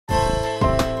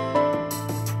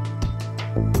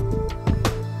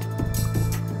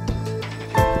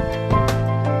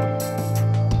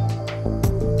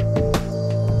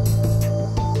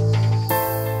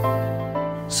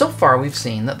So far we've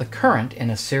seen that the current in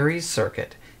a series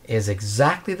circuit is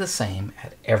exactly the same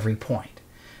at every point.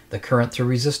 The current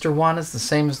through resistor 1 is the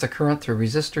same as the current through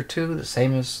resistor 2, the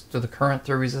same as the current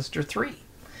through resistor 3.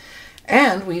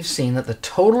 And we've seen that the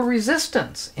total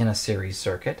resistance in a series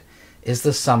circuit is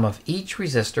the sum of each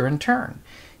resistor in turn.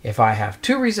 If I have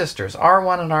two resistors,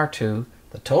 R1 and R2,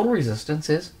 the total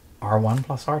resistance is R1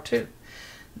 plus R2.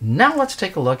 Now let's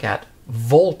take a look at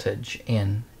voltage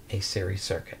in a series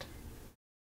circuit.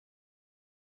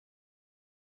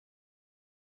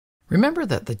 Remember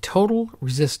that the total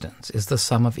resistance is the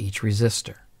sum of each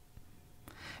resistor.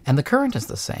 And the current is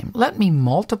the same. Let me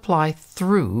multiply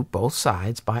through both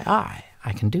sides by I.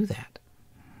 I can do that.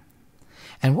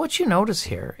 And what you notice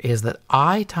here is that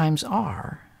I times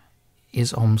R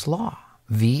is Ohm's law.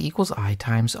 V equals I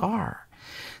times R.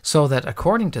 So that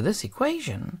according to this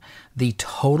equation, the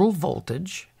total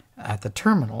voltage at the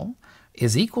terminal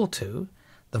is equal to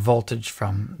the voltage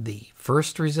from the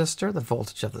first resistor, the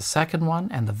voltage of the second one,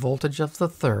 and the voltage of the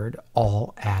third,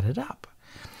 all added up.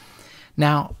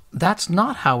 Now, that's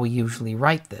not how we usually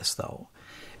write this, though.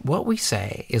 What we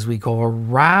say is we go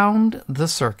around the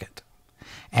circuit,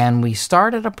 and we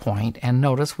start at a point, and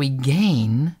notice we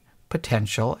gain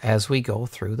potential as we go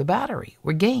through the battery.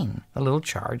 We gain. The little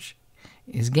charge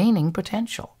is gaining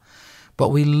potential. But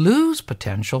we lose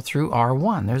potential through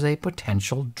R1. There's a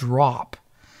potential drop.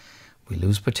 We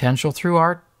lose potential through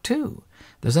R2.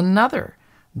 There's another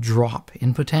drop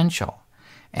in potential.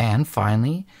 And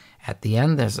finally, at the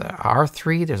end, there's a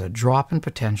R3. There's a drop in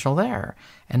potential there.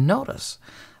 And notice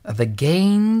the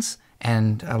gains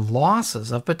and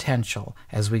losses of potential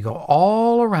as we go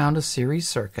all around a series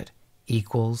circuit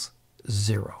equals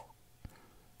 0.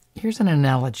 Here's an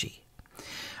analogy.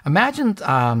 Imagine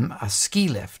a ski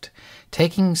lift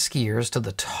taking skiers to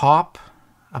the top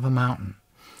of a mountain.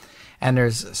 And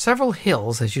there's several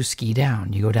hills as you ski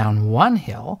down. You go down one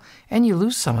hill and you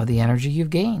lose some of the energy you've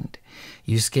gained.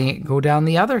 You go down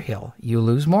the other hill, you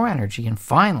lose more energy, and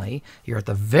finally you're at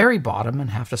the very bottom and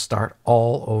have to start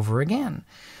all over again.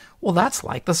 Well, that's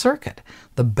like the circuit.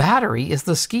 The battery is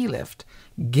the ski lift,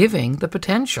 giving the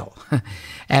potential.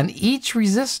 And each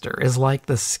resistor is like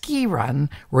the ski run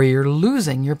where you're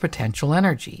losing your potential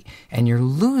energy. And you're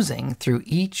losing through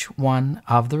each one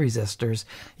of the resistors.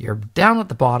 You're down at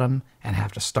the bottom and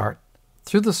have to start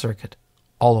through the circuit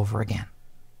all over again.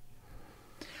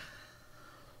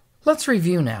 Let's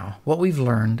review now what we've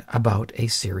learned about a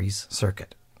series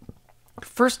circuit.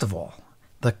 First of all,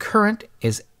 the current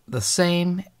is the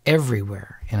same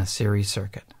everywhere in a series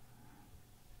circuit.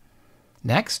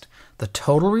 Next, the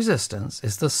total resistance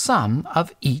is the sum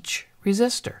of each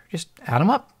resistor. Just add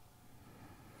them up.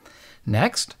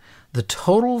 Next, the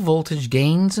total voltage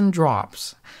gains and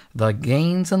drops, the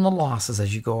gains and the losses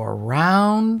as you go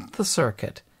around the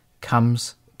circuit,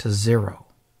 comes to 0.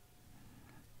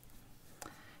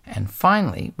 And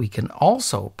finally, we can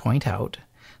also point out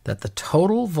that the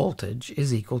total voltage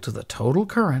is equal to the total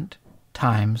current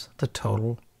times the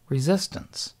total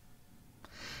resistance.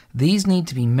 These need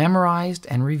to be memorized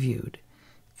and reviewed,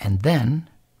 and then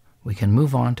we can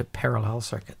move on to parallel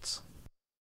circuits.